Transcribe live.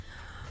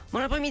Bon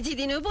après-midi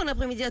Dino, bon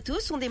après-midi à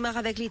tous. On démarre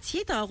avec les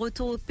titres. Un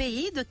retour au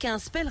pays de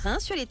 15 pèlerins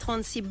sur les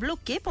 36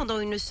 bloqués pendant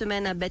une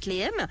semaine à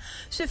Bethléem.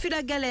 Ce fut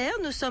la galère,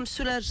 nous sommes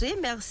soulagés.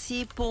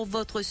 Merci pour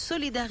votre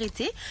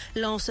solidarité,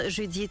 lance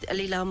Judith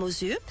les larmes aux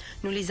yeux.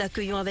 Nous les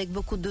accueillons avec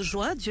beaucoup de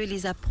joie. Dieu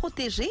les a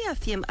protégés,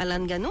 affirme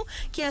Alain Gano,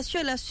 qui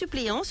assure la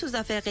suppléance aux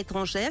affaires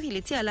étrangères. Il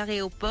était à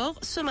l'aéroport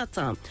ce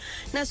matin.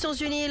 Nations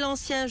Unies,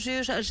 l'ancien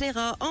juge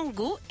Gérard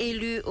Angot,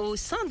 élu au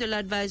sein de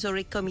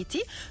l'Advisory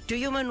Committee du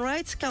Human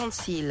Rights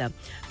Council.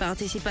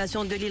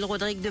 Participation de l'île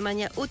Rodrigue de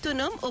manière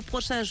autonome au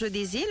prochain Jeu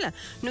des îles.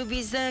 Nous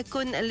visons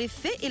qu'on les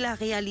faits et la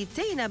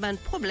réalité. Il n'y a pas de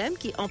problème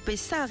qui empêche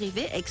ça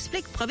d'arriver,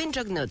 explique Provin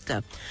Jognot.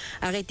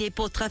 Arrêtée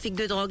pour trafic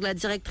de drogue, la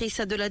directrice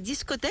de la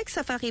discothèque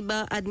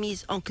Safariba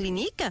admise en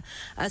clinique.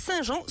 À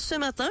Saint-Jean, ce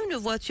matin, une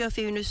voiture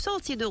fait une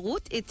sortie de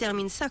route et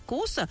termine sa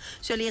course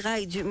sur les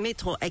rails du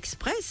métro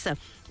express.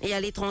 Et à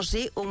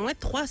l'étranger, au moins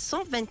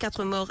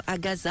 324 morts à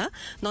Gaza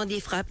dans des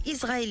frappes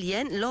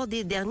israéliennes lors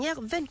des dernières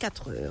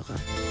 24 heures.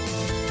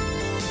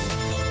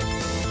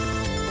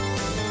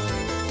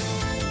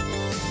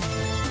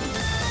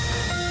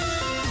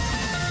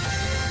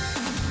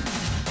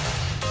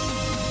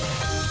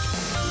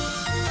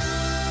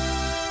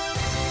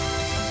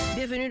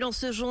 Bienvenue dans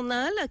ce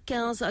journal.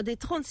 15 des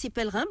 36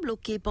 pèlerins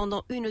bloqués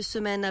pendant une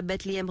semaine à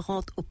Bethléem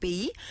rentrent au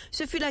pays.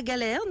 Ce fut la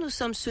galère. Nous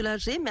sommes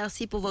soulagés.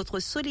 Merci pour votre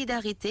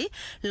solidarité,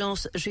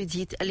 lance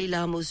Judith les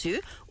larmes aux yeux.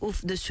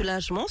 Ouf de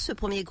soulagement, ce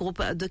premier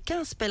groupe de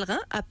 15 pèlerins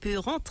a pu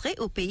rentrer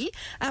au pays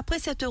après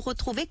s'être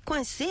retrouvé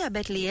coincé à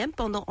Bethléem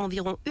pendant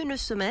environ une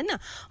semaine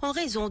en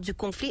raison du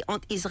conflit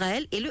entre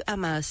Israël et le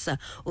Hamas.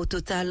 Au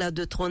total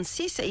de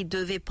 36, ils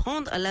devaient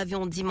prendre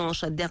l'avion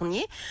dimanche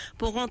dernier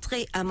pour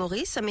rentrer à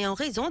Maurice, mais en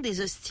raison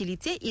des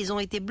hostilités, ils ont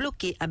été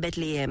bloqués à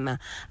Bethléem.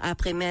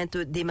 Après maintes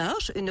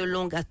démarches, une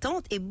longue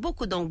attente et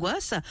beaucoup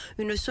d'angoisse,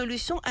 une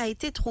solution a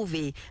été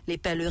trouvée. Les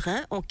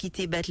pèlerins ont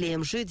quitté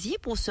Bethléem jeudi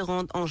pour se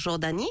rendre en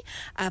Jordanie.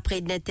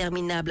 Après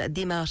d'interminables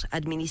démarches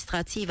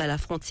administratives à la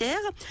frontière,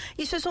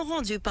 ils se sont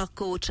rendus par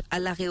coach à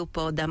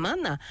l'aéroport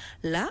d'Amman.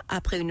 Là,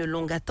 après une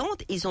longue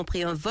attente, ils ont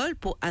pris un vol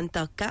pour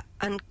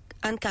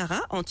Ankara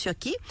en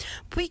Turquie,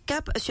 puis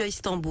cap sur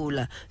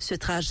Istanbul. Ce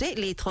trajet,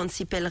 les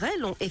 36 pèlerins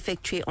l'ont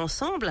effectué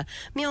ensemble,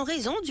 mais en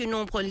raison du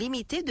nombre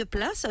limité de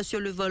places sur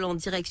le vol en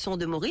direction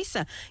de Maurice,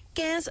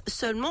 15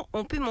 seulement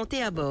ont pu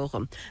monter à bord.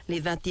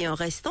 Les 21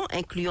 restants,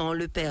 incluant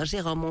le père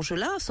Gérard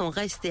Mongelat, sont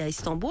restés à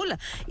Istanbul.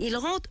 Ils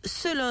rentrent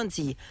ce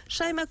lundi.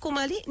 Shaima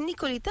Komali,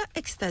 Nicolita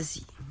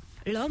Extasi.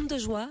 L'homme de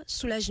joie,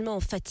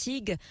 soulagement,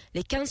 fatigue,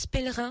 les 15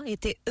 pèlerins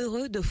étaient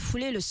heureux de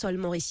fouler le sol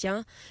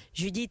mauricien.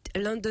 Judith,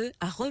 l'un d'eux,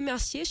 a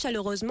remercié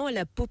chaleureusement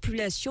la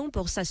population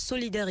pour sa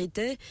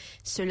solidarité.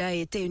 Cela a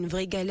été une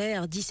vraie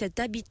galère, dit cette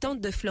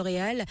habitante de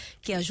Floréal,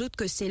 qui ajoute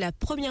que c'est la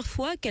première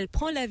fois qu'elle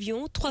prend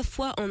l'avion 3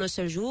 fois en un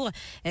seul jour.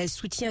 Elle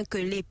soutient que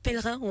les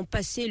pèlerins ont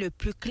passé le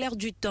plus clair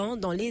du temps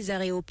dans les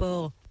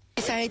aéroports.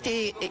 Ça a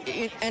été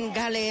une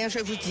galère, je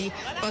vous dis,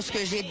 parce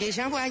que j'ai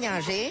déjà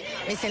voyagé,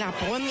 mais c'est la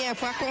première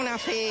fois qu'on a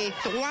fait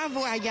 3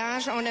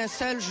 voyages en un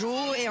seul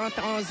jour et en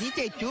transit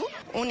et tout.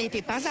 On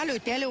n'était pas à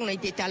l'hôtel, on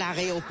était à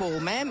l'aéroport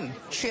même.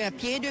 Je suis à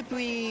pied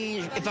depuis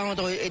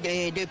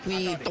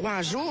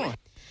 3 jours.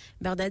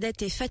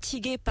 Bernadette est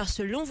fatiguée par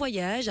ce long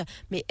voyage,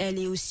 mais elle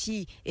est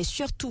aussi et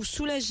surtout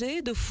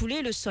soulagée de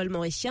fouler le sol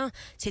mauricien.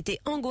 C'était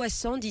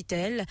angoissant,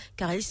 dit-elle,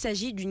 car il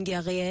s'agit d'une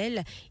guerre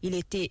réelle. Il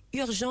était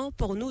urgent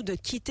pour nous de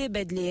quitter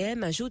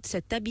Bethléem, ajoute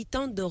cette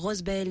habitante de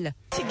Rosebel.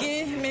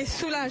 Fatiguée, mais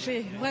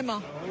soulagée,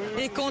 vraiment.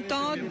 Et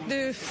contente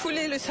de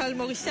fouler le sol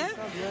mauricien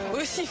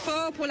aussi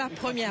fort pour la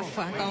première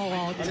fois quand on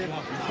rentre.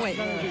 Oui.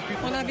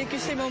 On a vécu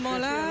ces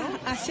moments-là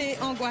assez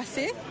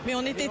angoissés, mais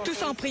on était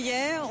tous en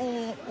prière,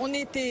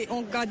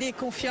 on gardait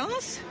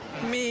confiance,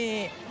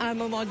 mais à un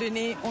moment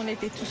donné, on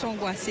était tous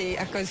angoissés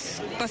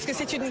parce que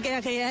c'est une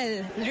guerre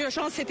réelle.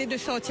 L'urgence, c'était de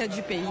sortir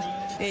du pays.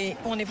 Et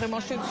on est vraiment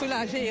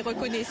soulagés et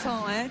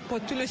reconnaissants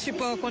pour tout le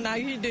support qu'on a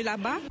eu de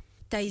là-bas.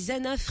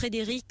 Taïzana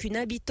Frédéric, une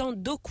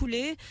habitante d'eau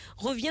coulée,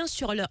 revient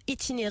sur leur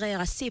itinéraire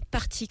assez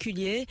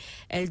particulier.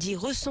 Elle dit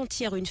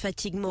ressentir une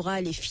fatigue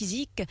morale et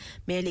physique,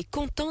 mais elle est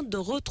contente de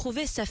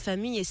retrouver sa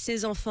famille et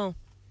ses enfants.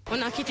 On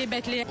a quitté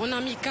Bethléem, on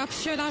a mis cap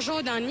sur la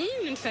Jordanie,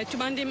 on fait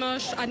tout une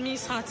démarche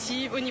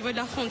administrative au niveau de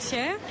la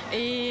frontière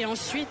et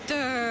ensuite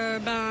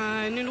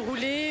nous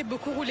roulé,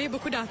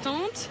 beaucoup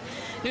d'attentes.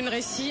 Nous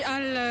réussi à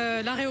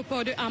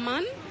l'aéroport de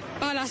Amman.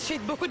 Par la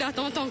suite, beaucoup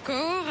d'attentes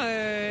encore.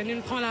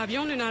 Nous prenons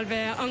l'avion, nous allons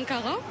vers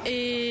Ankara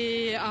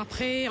et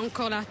après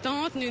encore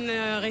l'attente, nous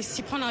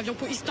réussi à prendre l'avion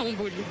pour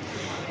Istanbul.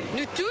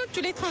 Nous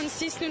tous les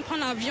 36, nous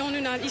prenons l'avion, nous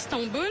allons à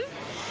Istanbul.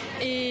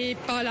 Et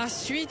par la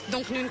suite,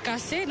 donc nous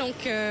cassés, donc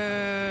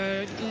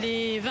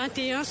les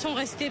 21 sont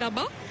restés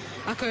là-bas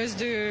à cause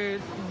du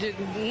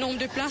nombre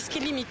de places qui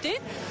est limité.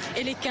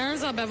 Et les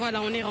 15,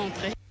 on est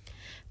rentrés.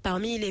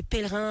 Parmi les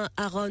pèlerins,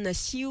 Aaron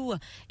Sioux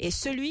est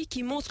celui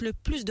qui montre le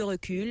plus de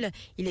recul.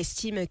 Il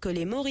estime que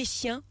les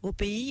Mauriciens au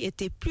pays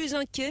étaient plus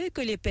inquiets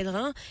que les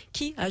pèlerins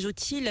qui,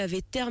 ajoute-t-il,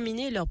 avaient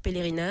terminé leur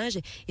pèlerinage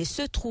et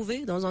se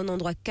trouvaient dans un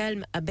endroit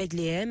calme à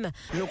Bethléem.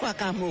 Je crois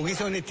qu'à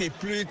Maurice, on était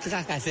plus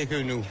tracassés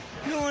que nous.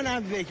 Nous, on a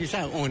vécu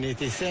ça. On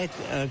était certes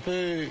un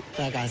peu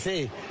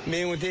tracassés,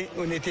 mais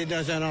on était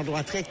dans un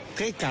endroit très,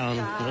 très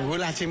calme,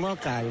 relativement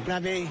calme. On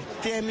avait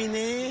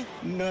terminé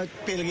notre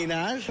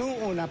pèlerinage. Nous,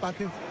 on n'a pas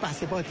pu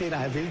passer par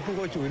la ville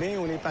pour retourner.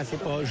 On est passé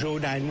par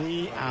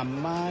Jordanie,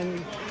 Amman,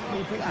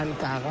 et puis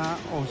Ankara,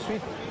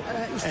 ensuite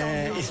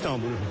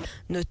Istanbul.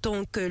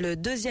 Notons que le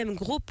deuxième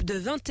groupe de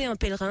 21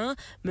 pèlerins,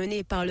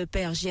 mené par le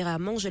père Gérard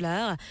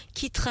Mangelard,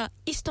 quittera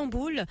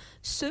Istanbul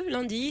ce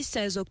lundi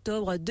 16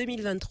 octobre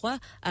 2023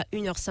 à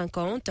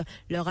 1h50.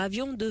 Leur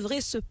avion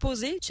devrait se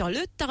poser sur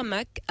le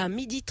tarmac à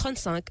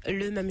 12h35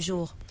 le même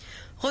jour.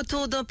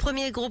 Retour d'un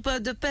premier groupe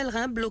de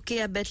pèlerins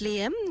bloqués à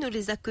Bethléem. Nous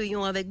les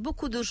accueillons avec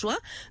beaucoup de joie.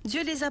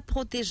 Dieu les a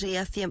protégés,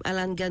 affirme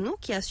Alan Ganou,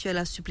 qui assure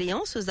la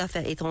suppléance aux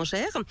affaires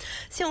étrangères.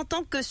 C'est en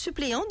tant que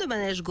suppléant de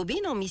Manège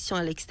Gobine en mission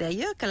à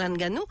l'extérieur qu'Alan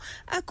Ganou,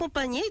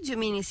 accompagné du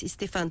ministre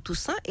Stéphane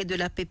Toussaint et de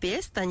la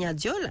PPS Tania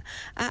Diol,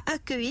 a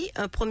accueilli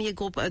un premier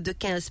groupe de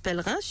 15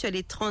 pèlerins sur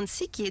les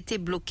 36 qui étaient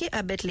bloqués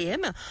à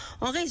Bethléem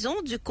en raison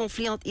du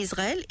conflit entre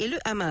Israël et le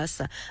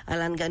Hamas.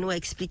 Alan Ganou a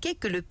expliqué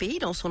que le pays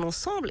dans son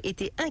ensemble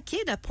était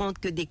inquiet d'apprendre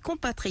que des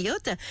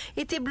compatriotes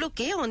étaient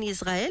bloqués en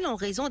Israël en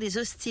raison des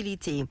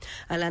hostilités.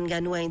 Alan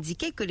Ganou a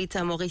indiqué que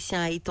l'État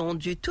mauricien a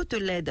étendu toute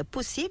l'aide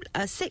possible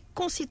à ses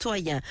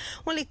concitoyens.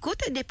 On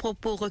l'écoute des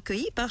propos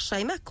recueillis par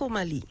Shaima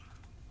Komali.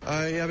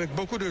 Et avec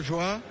beaucoup de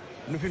joie,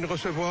 nous pouvons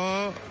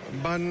recevoir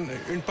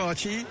une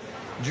partie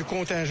du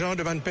contingent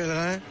de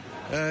pèlerins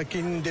qui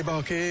nous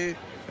débarquaient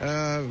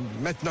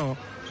maintenant.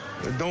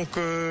 Donc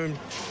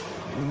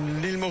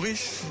l'île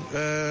Maurice,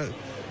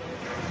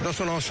 dans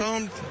son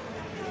ensemble,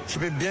 je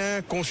vais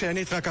bien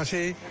concerné,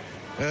 tracassé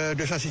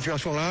de sa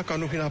situation-là, quand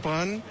nous finissons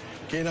apprendre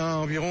qu'il y a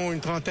environ une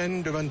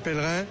trentaine de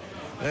pèlerins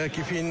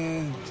qui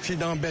finissent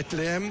dans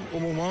Bethléem au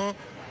moment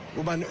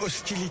où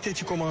l'hostilité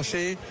a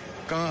commencé,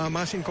 quand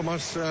Hamas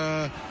commence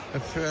à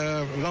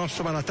lancer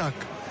son attaque.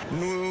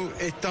 Nous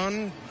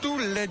étendons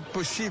toute l'aide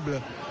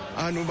possible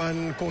à nos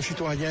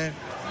concitoyens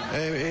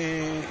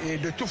et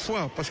de toute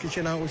foi, parce qu'il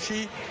y en a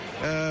aussi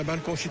des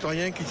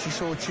concitoyens qui sont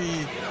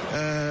sortis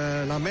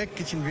la Mecque,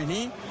 qui sont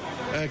venus,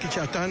 qui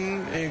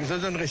attendent et qui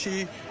ont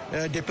réussi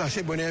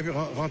déplacer bonheur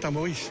rente à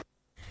Maurice.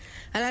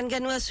 Alan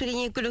Ganou a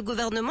souligné que le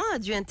gouvernement a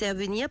dû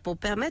intervenir pour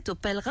permettre aux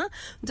pèlerins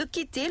de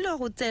quitter leur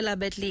hôtel à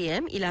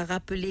Bethléem. Il a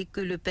rappelé que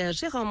le père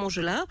Gérard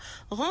Mangelard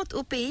rentre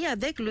au pays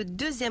avec le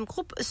deuxième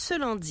groupe ce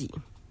lundi.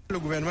 Le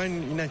gouvernement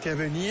il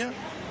intervenir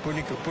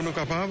pour nous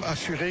capables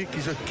d'assurer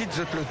qu'ils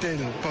quittent l'hôtel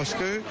parce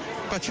que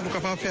quand ils sont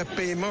capables de faire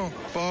paiement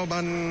par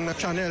un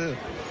channel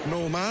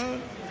normal,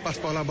 passe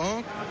par la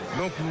banque.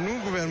 Donc nous,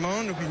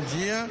 gouvernement, nous pouvons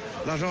dire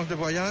l'agence de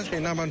voyage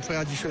et un frais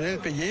additionnel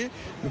payé,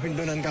 nous pouvons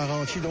donner une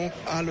garantie donc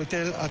à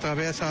l'hôtel à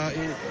travers ça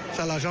et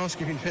c'est l'agence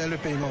qui vient faire le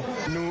paiement.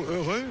 Nous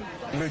heureux,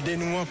 le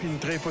dénouement est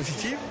très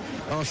positif.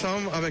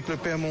 Ensemble avec le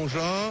père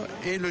Mongeard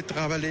et le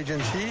Travel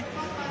Agency,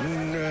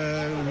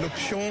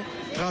 l'option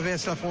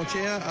traverse la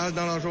frontière, aller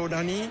dans la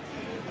Jordanie,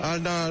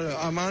 aller dans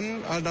Amman,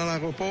 aller dans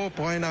l'aéroport,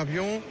 prendre un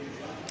avion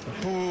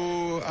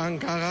pour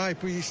Ankara et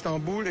puis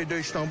Istanbul, et de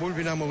Istanbul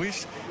venir à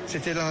Maurice.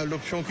 C'était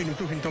l'option qui nous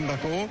tous tombe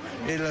d'accord.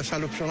 Et ça,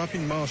 l'option-là, puis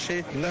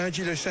marcher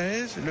lundi le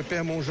 16, le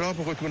père Mongeard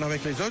pour retourner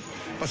avec les autres.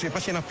 Parce qu'il y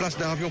a une place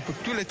d'avion pour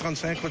tous les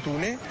 35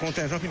 retourner.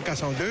 Contingent puis une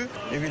casse en deux.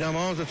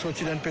 Évidemment, vous êtes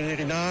sortis d'un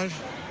pèlerinage.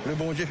 Le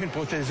bon Dieu fait une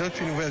prothèse autres,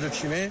 puis une nouvelle autre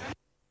chimée.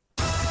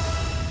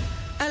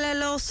 À la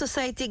Lance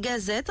Society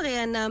Gazette,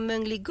 Rihanna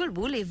Mungli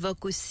Gulbul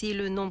évoque aussi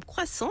le nombre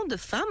croissant de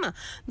femmes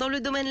dans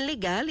le domaine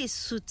légal et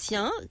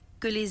soutient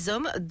que les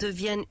hommes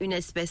deviennent une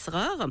espèce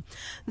rare.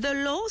 The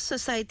Law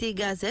Society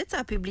Gazette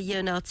a publié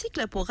un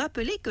article pour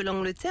rappeler que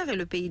l'Angleterre et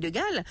le pays de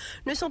Galles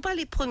ne sont pas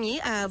les premiers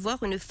à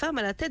avoir une femme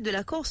à la tête de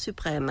la Cour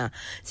suprême.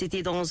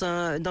 C'était dans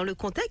le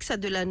contexte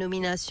de la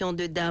nomination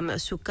de Dame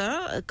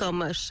Souker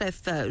comme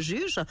chef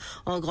juge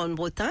en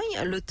Grande-Bretagne.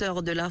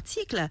 L'auteur de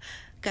l'article,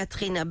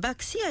 Catherine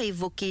Baxi, a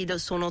évoqué dans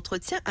son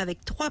entretien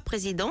avec 3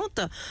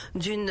 présidentes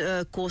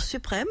d'une Cour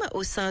suprême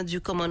au sein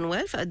du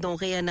Commonwealth, dont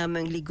Rihanna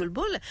Mungli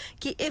Gulbul,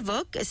 qui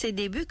évoque ses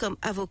débuts comme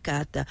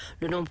avocate,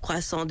 le nombre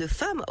croissant de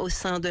femmes au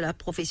sein de la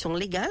profession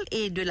légale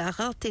et de la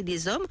rareté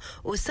des hommes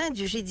au sein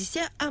du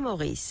judiciaire à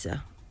Maurice.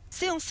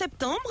 C'est en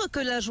septembre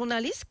que la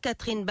journaliste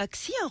Catherine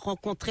Baxi a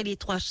rencontré les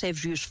 3 chefs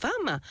juges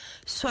femmes,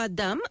 soit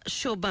Dame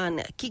Siobhan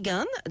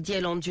Keegan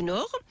d'Irlande du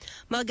Nord,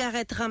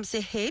 Margaret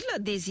Ramsey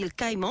Hale des îles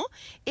Caïmans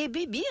et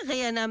Bibi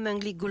Rihanna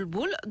Mungli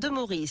Gulbul de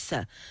Maurice.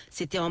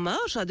 C'était en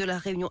marge de la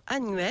réunion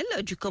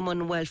annuelle du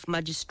Commonwealth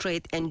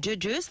Magistrate and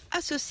Judges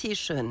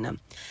Association.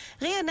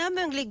 Rihanna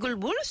Mungli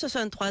Gulbul,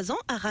 63 ans,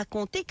 a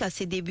raconté qu'à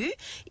ses débuts,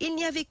 il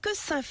n'y avait que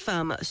 5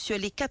 femmes sur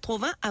les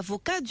 80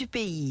 avocats du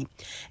pays.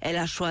 Elle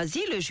a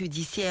choisi le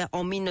judiciaire judiciaire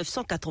en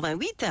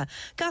 1988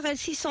 car elle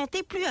s'y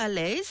sentait plus à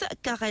l'aise,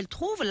 car elle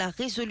trouve la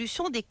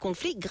résolution des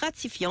conflits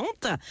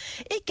gratifiante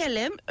et qu'elle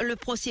aime le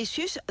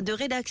processus de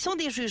rédaction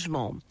des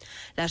jugements.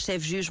 La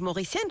chef juge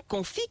mauricienne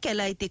confie qu'elle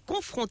a été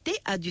confrontée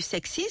à du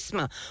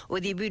sexisme au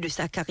début de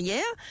sa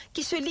carrière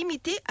qui se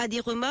limitait à des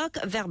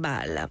remarques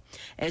verbales.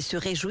 Elle se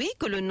réjouit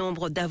que le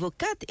nombre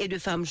d'avocates et de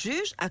femmes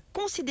juges a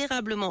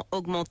considérablement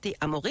augmenté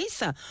à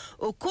Maurice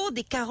au cours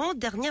des 40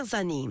 dernières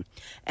années.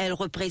 Elle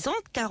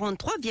représente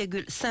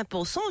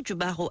 43,5% du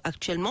barreau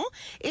actuellement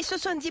et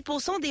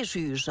 70% des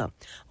juges.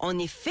 En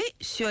effet,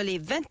 sur les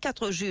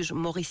 24 juges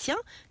mauriciens,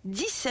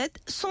 17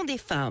 sont des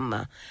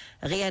femmes.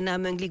 Rihanna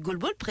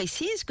Mungli-Goulboul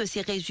précise que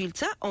ces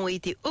résultats ont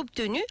été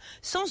obtenus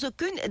sans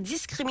aucune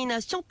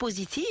discrimination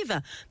positive,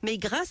 mais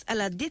grâce à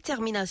la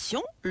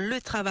détermination, le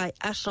travail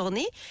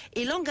acharné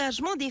et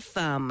l'engagement des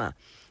femmes.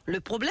 Le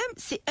problème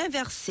s'est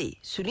inversé,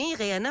 souligne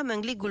Rihanna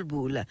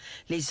Mungli-Goulboul.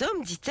 Les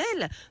hommes,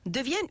 dit-elle,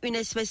 deviennent une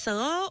espèce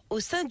rare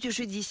au sein du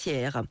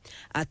judiciaire,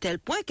 à tel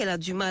point qu'elle a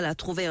du mal à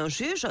trouver un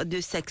juge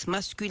de sexe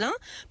masculin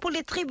pour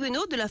les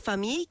tribunaux de la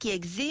famille qui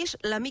exigent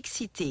la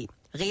mixité.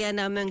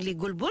 Rihanna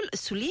Mungli-Goulboul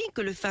souligne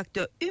que le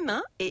facteur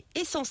humain est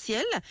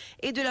essentiel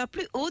et de la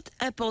plus haute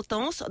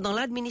importance dans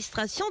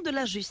l'administration de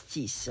la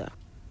justice.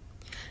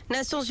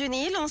 Nations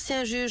Unies,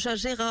 l'ancien juge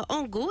Gérard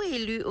Angot,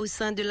 élu au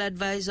sein de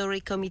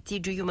l'Advisory Committee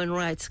du Human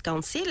Rights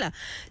Council,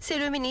 c'est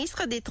le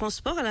ministre des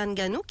Transports Alain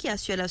Ganou qui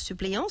assure la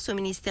suppléance au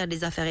ministère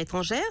des Affaires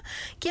étrangères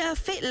qui a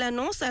fait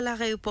l'annonce à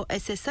l'aéroport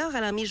SSR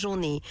à la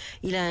mi-journée.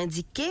 Il a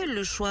indiqué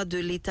le choix de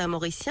l'État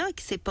mauricien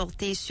qui s'est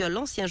porté sur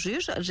l'ancien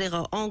juge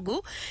Gérard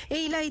Angot et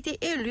il a été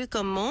élu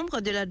comme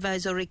membre de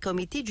l'Advisory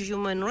Committee du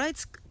Human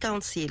Rights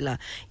Council.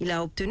 Il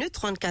a obtenu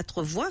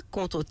 34 voix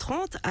contre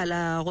 30 à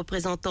la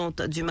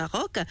représentante du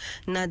Maroc,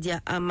 Nadia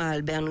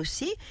Amal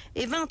Bernoussi,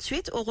 et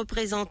 28 au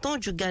représentant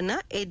du Ghana,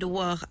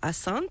 Edouard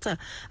Assante.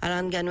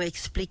 Alain Ganou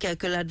explique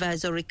que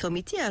l'Advisory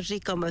Committee agit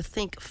comme un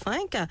think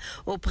tank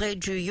auprès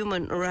du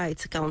Human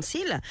Rights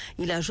Council.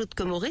 Il ajoute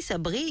que Maurice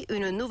brille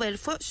une nouvelle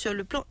fois sur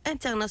le plan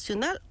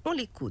international. On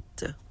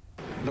l'écoute.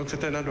 Donc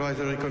c'est un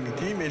Advisory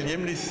Committee, mais il y a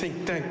les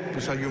think tanks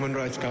pour ça Human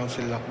Rights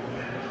Council là.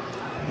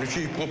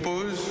 Je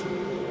propose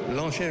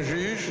l'ancien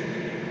juge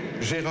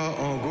Gérard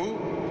Angot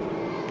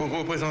pour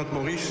représenter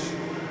Maurice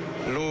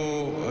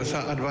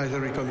sa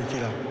advisory committee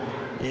là.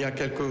 Il y a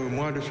quelques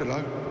mois de cela,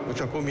 le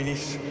chapeau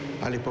ministre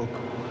à l'époque.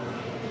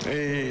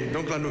 Et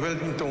donc la nouvelle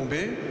vient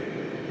tomber,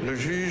 le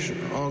juge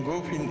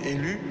Angot vient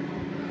élu,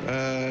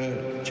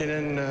 tient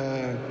une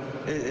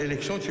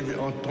élection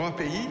en 3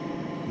 pays,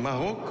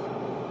 Maroc,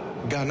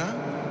 Ghana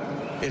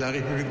et la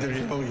République de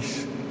l'île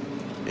Maurice.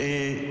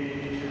 Et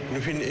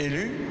nous finissons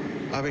élus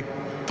avec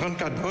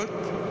 34 votes,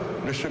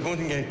 le second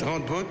il y a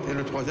 30 votes et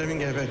le troisième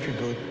il y a 28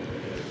 votes.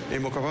 Et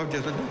mon capable de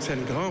dire que c'est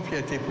une grande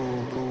fierté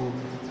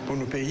pour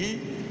nos pays.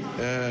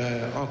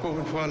 Encore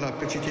une fois, la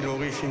petite île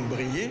Maurice a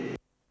brillé.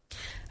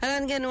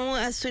 Alain Ganon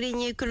a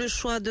souligné que le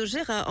choix de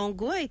Gérard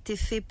Angot a été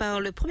fait par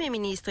le Premier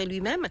ministre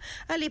lui-même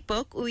à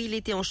l'époque où il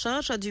était en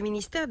charge du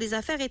ministère des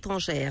Affaires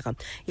étrangères.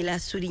 Il a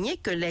souligné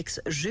que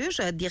l'ex-juge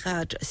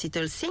Diraj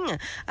Sittle Singh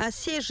a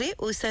siégé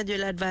au sein de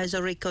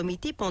l'Advisory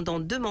Committee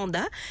pendant 2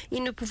 mandats.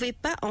 Il ne pouvait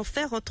pas en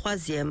faire un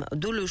 3e,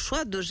 d'où le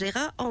choix de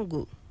Gérard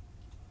Angot.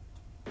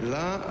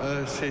 Là,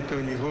 c'est au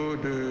niveau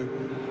de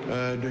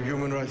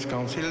Human Rights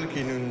Council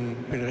qui nous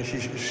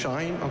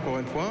shine, encore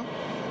une fois.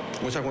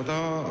 Moi, je suis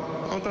content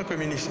en tant que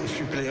ministre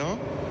suppléant,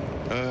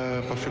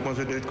 parce que moi,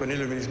 je connais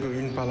le ministre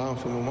Govin pas là en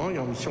ce moment, il est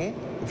en mission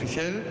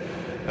officielle.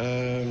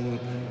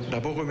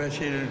 D'abord,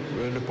 remercier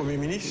le Premier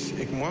ministre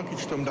et moi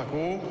qui sommes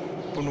d'accord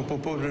pour nous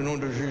proposer le nom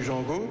de juge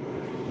Angot.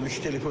 Je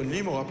suis téléphone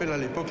libre, on rappelle à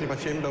l'époque les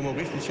patients de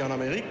Maurice ici en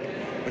Amérique.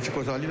 Je suis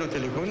causé au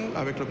téléphone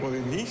avec le Premier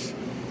ministre.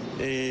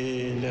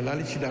 Et là,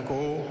 je suis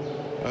d'accord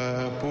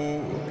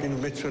pour qu'ils nous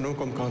mettent ce nom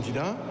comme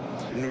candidat.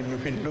 Nous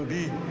faisons le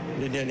lobby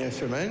les dernières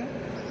semaines,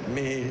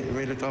 mais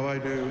le travail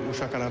de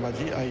Oucha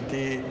Kalabadji a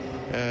été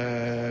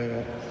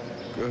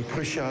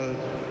crucial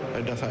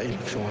dans sa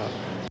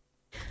élection-là.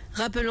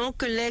 Rappelons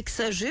que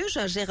l'ex-juge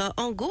Gérard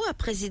Angot a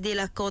présidé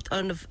la Court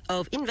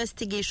of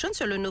Investigation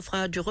sur le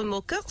naufrage du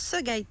remorqueur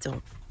Gaëtan.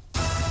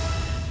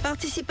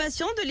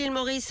 Participation de l'île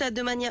Maurice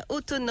de manière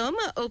autonome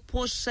au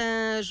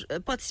prochain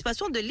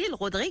participation de l'île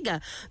Rodrigue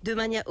de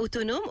manière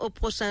autonome au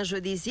prochain jeu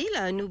des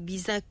îles. Nous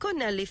bisons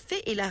connaît les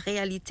faits et la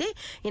réalité.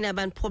 Il n'y a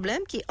pas de problème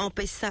qui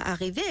empêche ça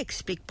d'arriver,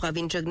 explique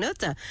Pravin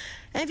Jugnot.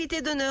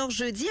 Invité d'honneur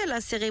jeudi à la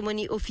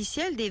cérémonie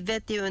officielle des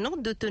 21 ans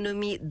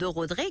d'autonomie de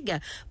Rodrigue,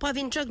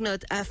 Pravin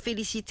Jugnot a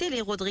félicité les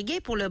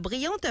Rodriguais pour leur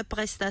brillante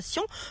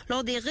prestation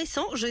lors des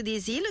récents Jeux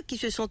des îles qui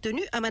se sont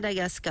tenus à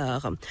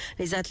Madagascar.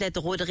 Les athlètes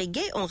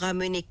rodriguais ont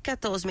ramené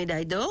 14 14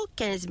 médailles d'or,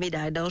 15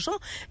 médailles d'argent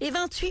et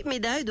 28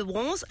 médailles de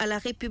bronze à la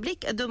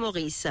République de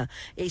Maurice.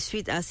 Et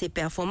suite à ces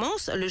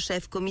performances, le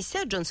chef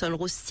commissaire Johnson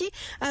Rosti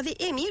avait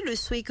émis le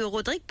souhait que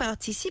Rodrigue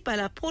participe à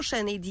la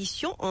prochaine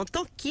édition en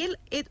tant qu'il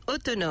est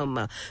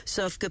autonome.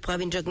 Sauf que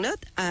Pravin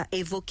Jugnauth a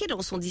évoqué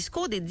dans son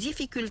discours des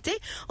difficultés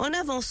en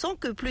avançant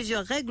que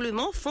plusieurs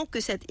règlements font que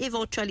cette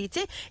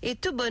éventualité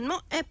est tout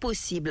bonnement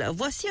impossible.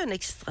 Voici un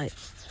extrait.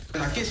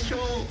 La question,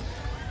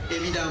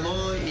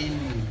 évidemment,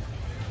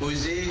 est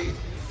posée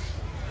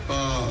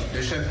par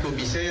le chef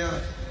commissaire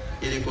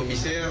et les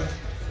commissaires,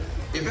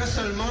 et pas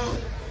seulement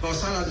par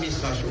ça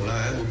l'administration,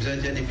 là, vous avez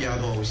dit depuis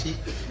avant aussi,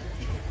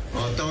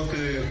 en tant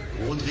que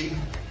Rodrigue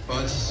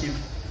participe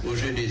au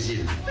jeu des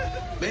îles.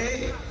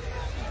 Mais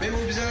nous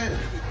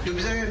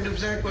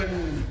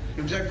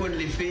besoin qu'on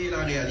les fait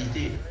la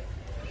réalité.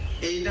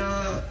 Et il n'y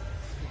a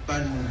pas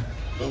de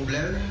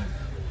problème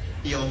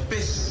qui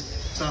empêche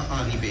ça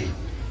d'arriver.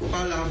 On ne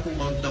parle pas là pour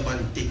rentrer dans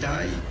le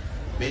détail,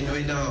 mais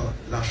nous avons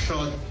la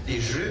charte des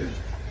jeux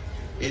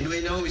et nous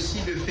avons aussi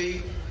le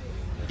fait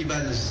que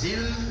les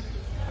îles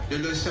de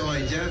l'océan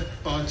Indien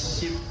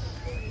participent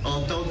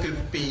en tant que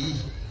pays,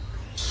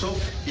 sauf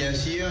bien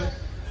sûr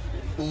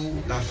pour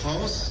la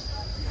France,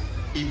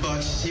 qui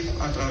participe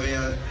à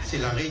travers, c'est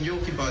la Réunion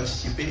qui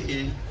participe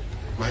et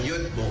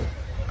Mayotte, bon,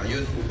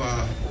 Mayotte,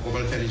 on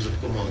va faire les autres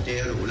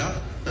commentaires là,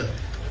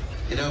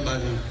 et là,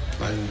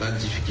 une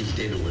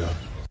difficulté là.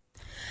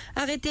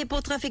 Arrêtée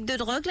pour trafic de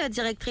drogue, la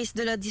directrice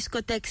de la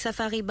discothèque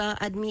Safariba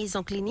admise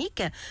en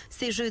clinique.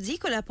 C'est jeudi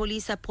que la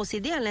police a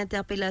procédé à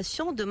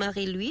l'interpellation de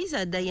Marie-Louise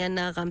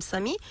Diana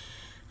Ramassami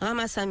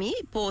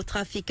pour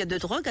trafic de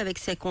drogue avec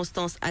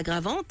circonstances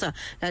aggravantes.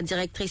 La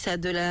directrice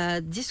de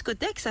la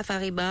discothèque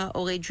Safariba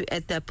aurait dû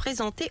être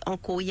présentée en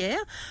cour hier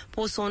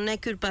pour son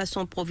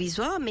inculpation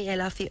provisoire, mais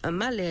elle a fait un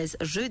malaise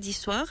jeudi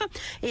soir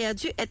et a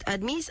dû être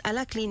admise à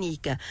la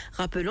clinique.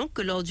 Rappelons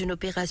que lors d'une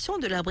opération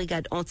de la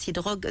brigade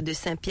antidrogue de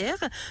Saint-Pierre,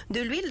 de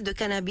l'huile de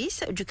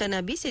cannabis, du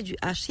cannabis et du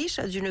hashish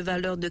d'une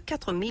valeur de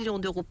 4 millions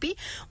de roupies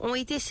ont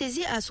été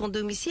saisis à son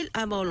domicile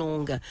à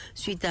Morlong.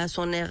 Suite à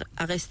son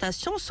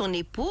arrestation, son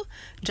époux,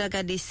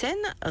 Jagadesen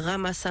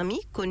Ramassami,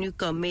 connu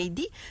comme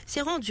Meidi,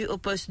 s'est rendu au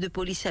poste de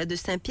police de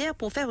Saint-Pierre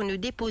pour faire une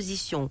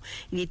déposition.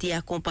 Il était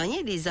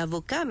accompagné des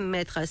avocats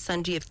maître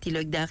Sanjeev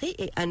Tilakdari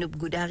et Anup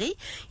Goudari.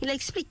 Il a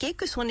expliqué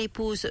que son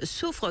épouse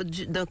souffre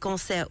d'un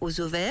cancer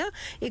aux ovaires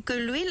et que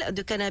l'huile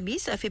de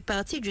cannabis a fait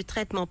partie du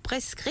traitement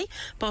prescrit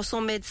par son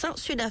médecin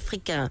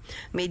sud-africain.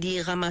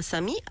 Meidi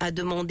Ramassami a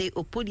demandé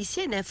aux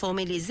policiers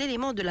d'informer les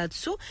éléments de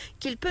là-dessous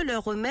qu'il peut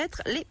leur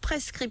remettre les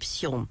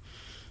prescriptions.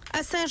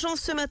 À Saint-Jean,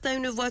 ce matin,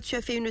 une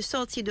voiture fait une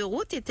sortie de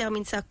route et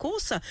termine sa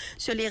course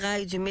sur les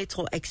rails du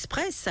métro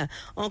express.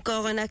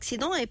 Encore un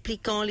accident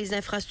impliquant les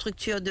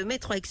infrastructures de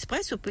métro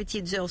express aux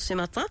petites heures ce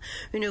matin.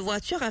 Une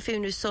voiture a fait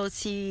une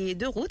sortie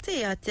de route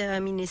et a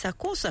terminé sa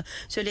course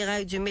sur les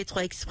rails du métro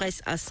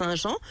express à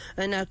Saint-Jean.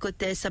 Un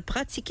alcotest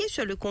pratiqué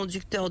sur le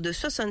conducteur de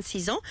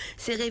 66 ans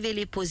s'est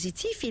révélé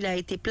positif. Il a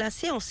été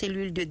placé en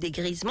cellule de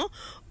dégrisement.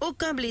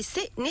 Aucun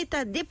blessé n'est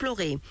à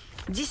déplorer.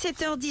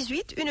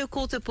 17h18, une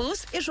courte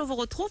pause et je vous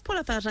retrouve pour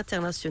la page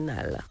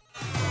internationale.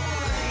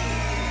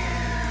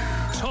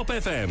 Top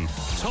FM,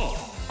 top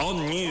on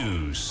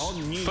news.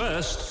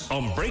 First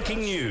on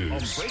breaking news.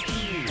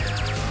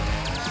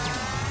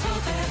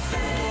 Top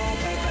FM,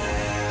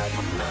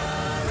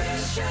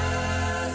 Mauritius.